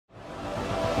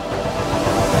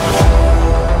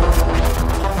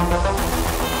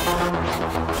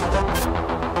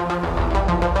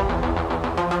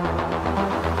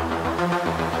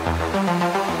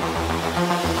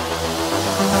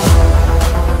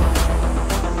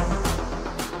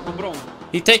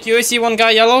He take UAC, one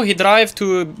guy yellow. He drive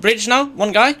to bridge now.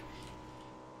 One guy.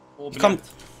 Come.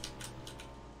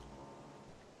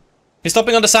 He's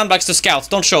stopping on the sandbags to scout.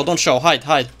 Don't show, don't show. Hide,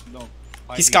 hide. No.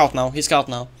 He's scout now. He's scout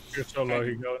now. You're so low,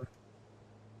 he's going.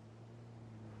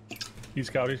 He's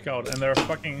scout, and they're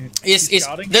fucking.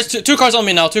 There's two cars on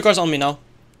me now. Two cars on me now.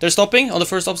 They're stopping on the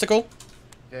first obstacle.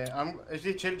 Okay, is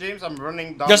he chill, James? I'm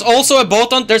running down. There's also a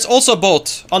boat on. There's also a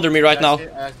boat under me right now.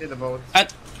 I see the boat.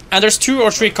 And there's 2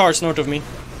 or 3 cars north of me.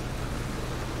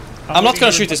 I'm not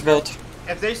gonna shoot this boat.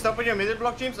 If they stop in your middle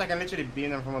block, James, I can literally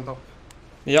beam them from on top.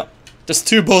 Yeah. There's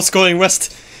 2 boats going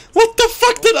west. What the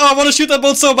fuck did I want to shoot that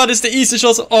boat so bad? It's the easy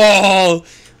shots. Oh,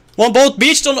 one boat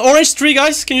beached on orange tree,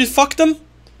 guys. Can you fuck them?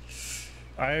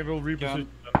 I will reposition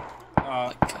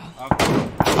them.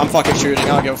 I'm fucking shooting.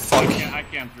 I'll go fuck. I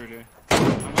can't really.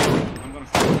 I'm gonna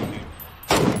shoot you.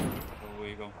 Oh,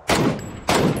 we go.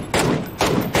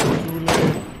 Too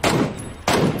late.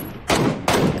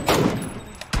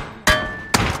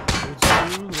 It's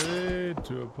too late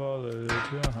to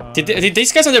apologize. Did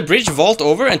these guys on the bridge vault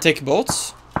over and take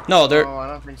boats? No, they're. No, I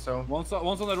don't think so. Once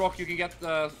on the rock, you can get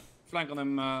flank on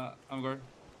him, Amgar.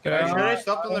 Are you sure they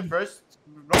stopped on the first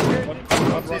block here?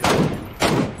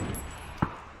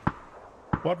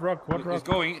 What rock? What rock? He's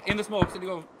going in the smokes. In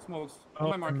the smokes. Oh, On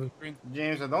my mark. Green.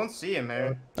 James, I don't see him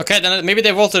here. Okay, then maybe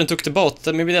they vaulted and took the boat.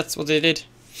 Then maybe that's what they did.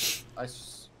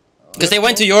 Because Because they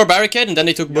went to your barricade and then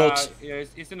they took boats. Yeah,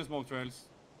 he's in the smoke trails.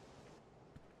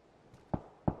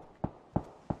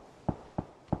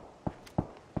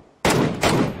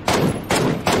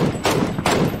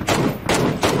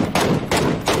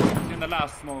 He's in the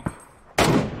last smoke.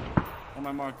 On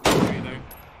my mark. Right there.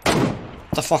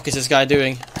 What the fuck is this guy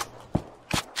doing?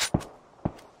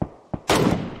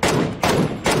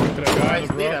 I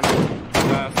see them.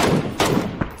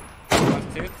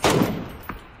 Last hit.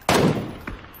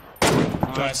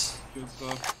 Nice. Good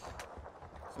stuff.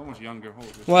 So much younger. Holy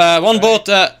shit. Well, one boat,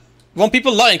 one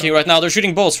people Lion King right now. They're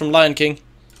shooting boats from Lion King.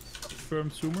 Firm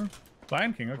zoomer.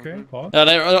 Lion King, okay. Pause.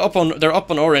 They're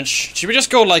up on orange. Should we just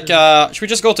go like should we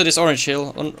just go to this orange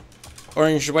hill on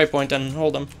orange waypoint and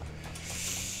hold them?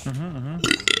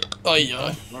 Oh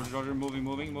yeah. Roger,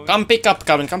 moving. Come pick up,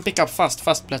 Calvin. Come pick up fast,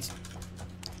 please.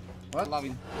 What?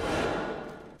 Loving.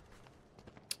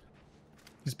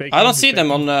 I don't see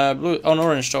them on blue, on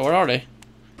orange though. Where are they?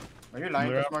 Are you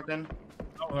lying, Chris Martin?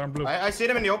 No, they're on blue. I see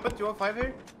them in the open, 205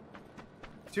 here.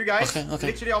 2 guys, Okay.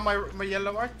 literally on my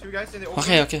yellow mark. 2 guys in the open.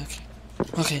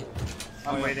 Okay.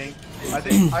 I'm waiting. I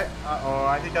think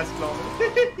I think that's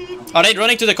close. Are they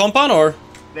running to the compound or?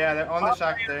 Yeah, they're on the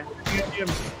shack there.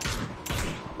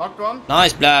 Knocked one.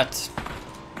 Nice, Blatt.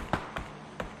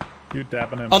 You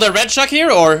dapping him. On the red shack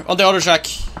here or on the other shack?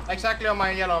 Exactly on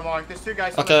my yellow mark. There's 2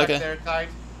 guys on Okay, the shack okay. there, tied.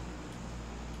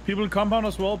 People compound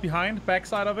as well, behind,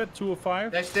 backside of it,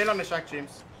 205. They're still on the shack,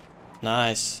 James.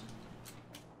 Nice.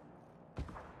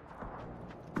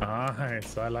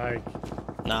 Nice, I like.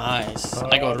 Nice.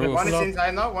 I got roof. One is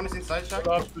inside now, one is inside shack.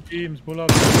 Pull up to Jeemzz, pull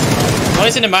up. One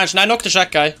is in the mansion. I knocked the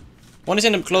shack guy. One is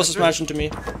in the closest mansion to me.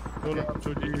 Pull up to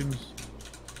Jeemzz.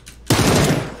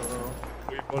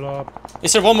 We pull up.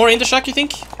 Is there one more in the shack, you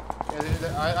think?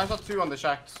 Yeah, I saw 2 on the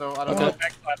shack, so I don't Okay.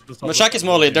 know. The shack is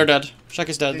molly. They're dead. Shack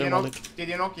is dead. Did They're you, knock, molly. did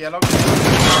you knock yellow?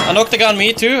 I knocked the guy on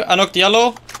me too. I knocked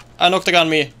yellow. I knocked the guy on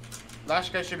me.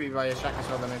 Last guy should be by a shack as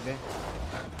well, then maybe.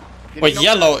 Did Wait, you knock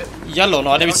yellow. the- Yellow.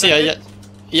 No, I didn't see.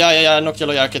 Yeah. I knocked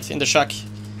yellow jacket in the shack.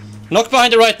 Knocked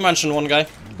behind the right mansion. One guy.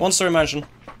 1-story mansion.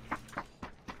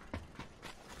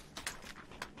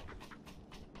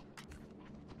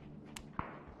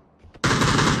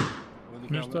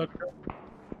 Mr.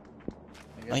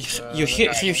 You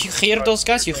hear those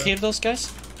guys? You hear those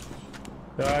guys?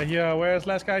 Here, where's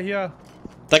last guy here?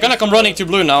 They're gonna come running to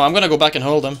blue now. I'm gonna go back and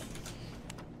hold them.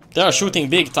 They are shooting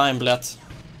big time, Blatt.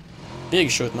 Big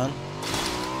shoot, man.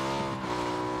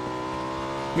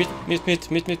 Meet.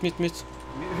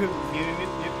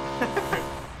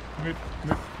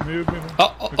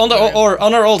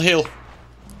 On our old hill.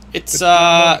 It's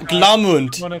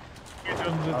Glamund.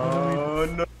 Oh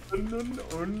no.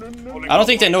 I don't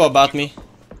think they know about me.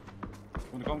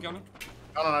 Wanna come, Calvin?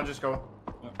 No, just go.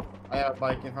 Yeah. I have a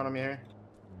bike in front of me here.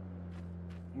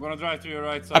 I'm gonna drive to your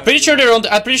right side. I'm pretty sure they're on.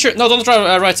 I'm pretty sure. No, don't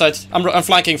try right side. I'm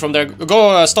flanking from there.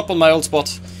 Go stop on my old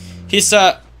spot. He's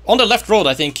on the left road,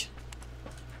 I think.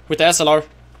 With the SLR.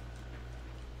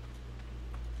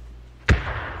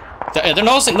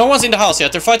 No one's in the house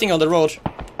yet. They're fighting on the road.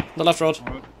 The left road.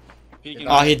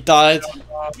 Ah, he died.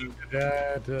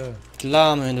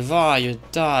 Glamund, why you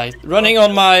died? Running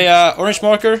on my orange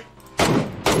marker.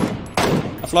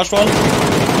 I flushed one.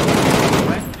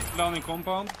 Down in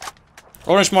compound.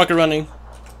 Orange marker running.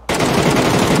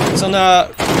 It's on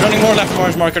running more left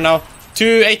orange marker now.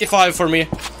 285 for me.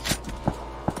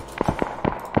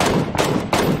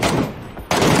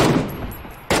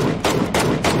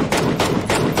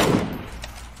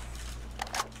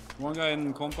 One guy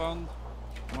in compound,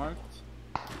 marked.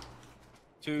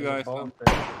 Two guys down.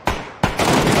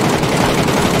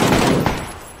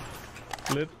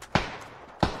 Lit.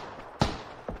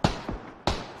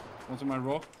 One's on my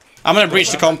rock. I'm gonna breach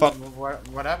the compound.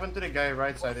 What happened to the guy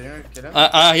right side? Did you kill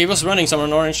him? He was running somewhere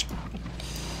in orange.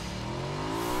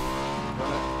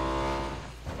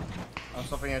 I'm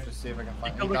stopping here to see if I can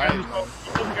find Kill him. the guy in the smoke.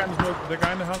 Kill the guy in the smoke. The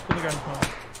guy in the house. Kill the guy in the smoke.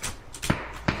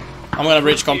 I'm gonna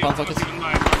breach compound, fuck it.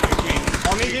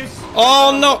 On me, Jeemzz.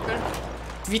 Oh no!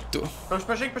 Vittu.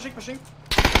 Pushing.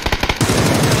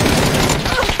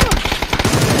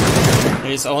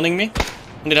 He's owning me.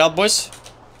 Need help, boys.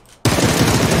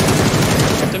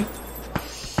 Got him.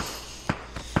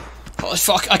 Oh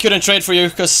fuck, I couldn't trade for you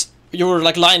because you were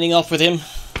like lining up with him.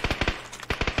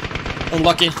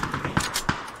 Unlucky.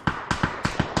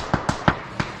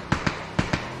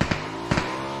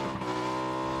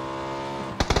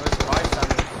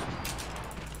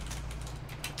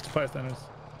 Bystanders.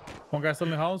 One guy still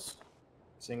in the house.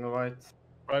 Single white.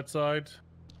 Right side.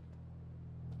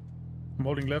 I'm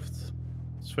holding left.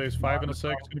 It's phase 5 in a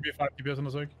sec. It's gonna be 5 DPS in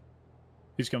a sec.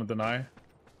 He's gonna deny.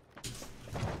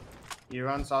 He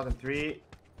runs out in 3,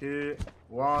 2,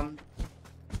 1.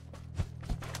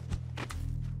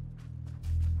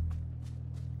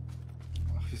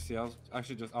 You see, I was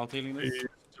actually just out-healing this.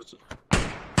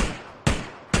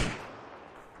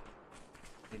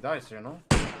 He dies here, no?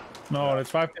 No, it's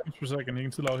 5 damage per second. He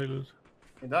can still out-heal it.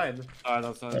 He died. Alright,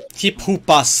 outside. Hip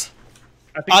hoopas.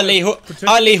 I think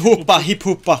Allihopa, hip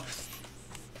hoopa.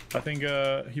 I think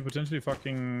he potentially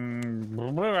fucking.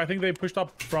 I think they pushed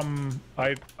up from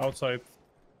outside,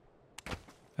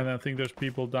 and I think there's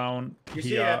people down You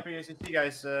see, you see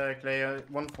guys, Clay,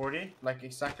 140, like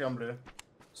exactly on blue,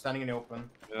 standing in the open.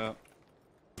 Yeah.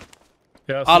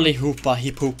 Yeah. Allihopa,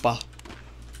 hip hoopa.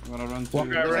 I'm gonna run One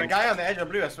to... guy There's a guy on the edge of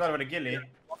blue as well with a ghillie.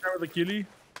 One guy with a ghillie,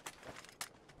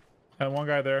 and one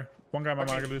guy there. One guy my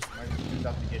market list.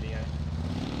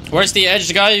 Where's the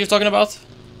edge guy you're talking about?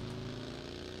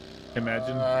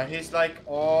 Imagine. He's like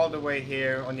all the way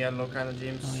here on yellow kind of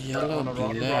Jeemzz. Oh, yellow On a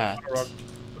rock. black.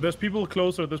 There's people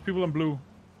closer. There's people in blue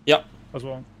Yep. as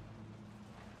well.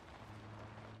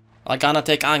 I'm gonna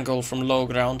take angle from low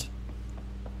ground.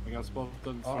 I got spotted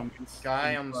from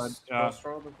Guy on the yeah.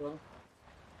 crossroad as well.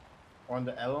 On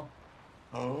the L.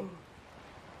 Oh.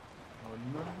 Oh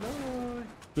no.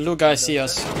 Blue guy see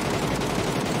us.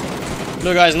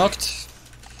 Blue guy's knocked.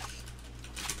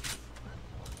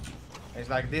 It's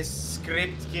like this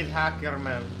script kid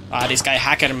HAkERMAN. Ah, this guy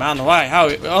HAkERMAN, why? How?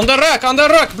 On the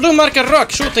rock! Blue marker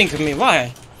rock! Shooting me,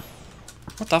 why?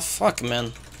 What the fuck,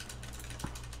 man?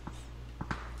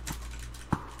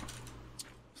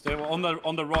 Stay on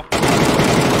the rock. Oops,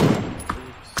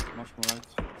 much more right.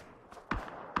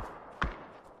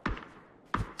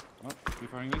 Oh, you're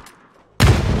firing me.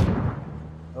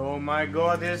 Oh my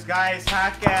god, this guy is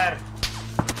hacker!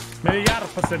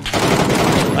 Miljardpercent.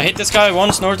 I hit this guy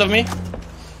once north of me.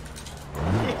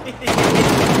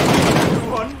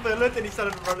 One bullet and he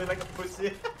started running like a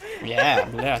pussy. Yeah,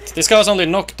 that. This guy was only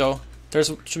knocked though.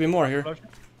 Should be more here.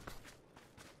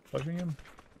 Flushing him.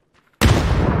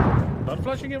 Not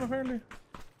flushing him apparently.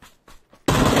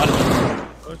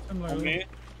 Flush him like Me.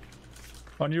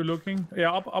 On you looking.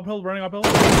 Yeah, uphill, running uphill.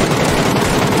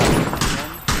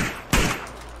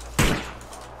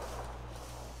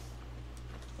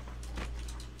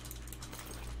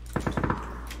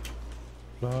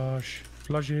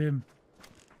 Flush him.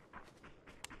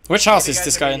 Which house is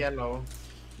this guy in? Yellow.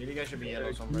 Really guy should be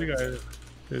yellow somewhere. The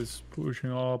guy is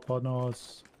pushing up on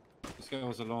us. This guy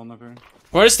was alone up here.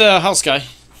 Where's the house guy?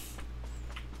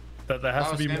 There has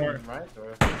to be more. Right?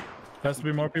 Or... Has to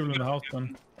be more people in the house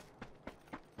then.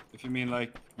 If you mean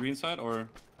like green side or...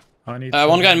 I need.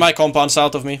 One guy in my compound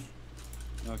south of me.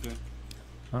 Okay.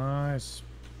 Nice.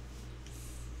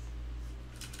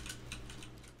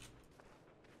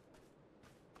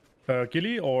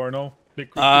 Gilly or no?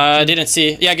 I didn't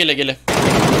see. Yeah, Gilly.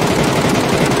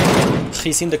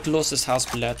 He's in the closest house,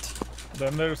 blood.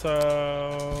 Then there's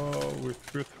with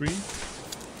 3.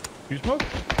 You smoke?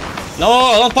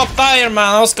 No, don't pop fire,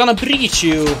 man. I was gonna breach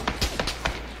you.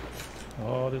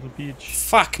 Oh, little peach.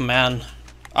 Fuck, man.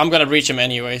 I'm gonna breach him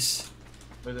anyways.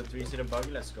 With the 3-seater bug,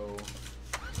 let's go.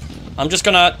 I'm just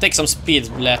gonna take some speed,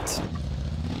 blood.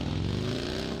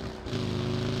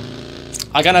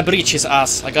 I'm gonna breach his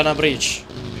ass. I'm gonna breach.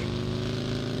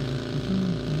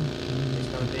 He's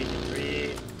gonna take it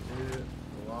 3, 2,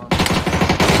 1.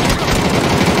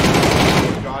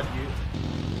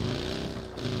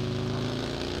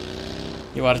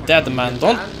 You are dead, man.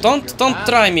 Don't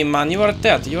try me, man. You are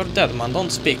dead. You are dead, man.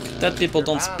 Don't speak. Dead people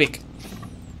don't speak.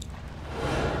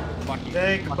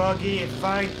 Take buggy,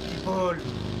 fight people.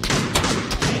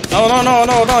 No,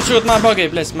 don't shoot my buggy,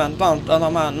 please, man. Don't,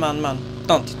 no, man.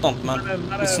 Don't, man.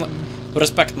 It's not...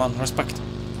 Respect, man. Respect.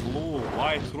 Oh,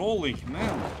 why it's rolling,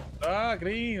 man? Ah,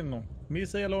 green. Me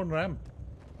say alone ramp.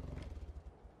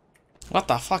 What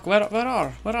the fuck? Where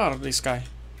are this guy?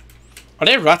 Are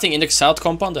they ratting in the south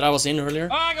compound that I was in earlier?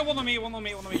 Ah, I got one on me.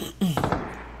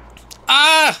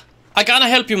 Ah! I gonna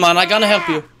help you, man. I gonna help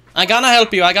you. I gonna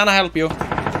help you. Guys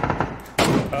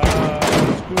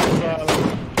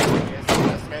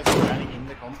running in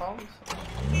the compound.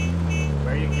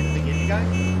 Where you kill the guilty guy?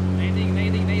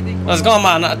 Nading. Let's go,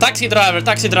 man. Taxi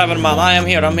driver, man. I'm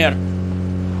here.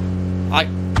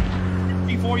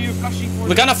 For you, flashing for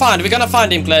We're gonna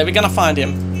find him, Clay. We're gonna find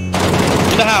him.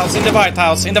 In the house, in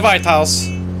the White House.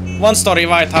 One story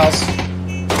White House.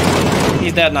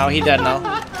 He's dead now.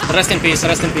 Rest in peace.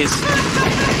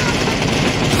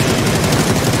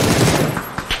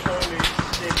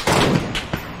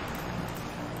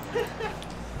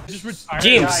 Just retired.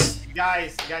 Jeemzz.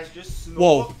 Guys, just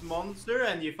Whoa. smoked monster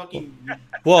and you fucking...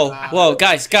 Whoa,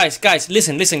 guys,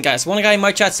 listen, guys. One guy in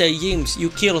my chat said, Jeemzz, you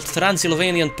killed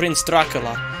Transylvanian Prince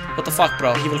Dracula. What the fuck,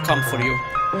 bro? He will come for you.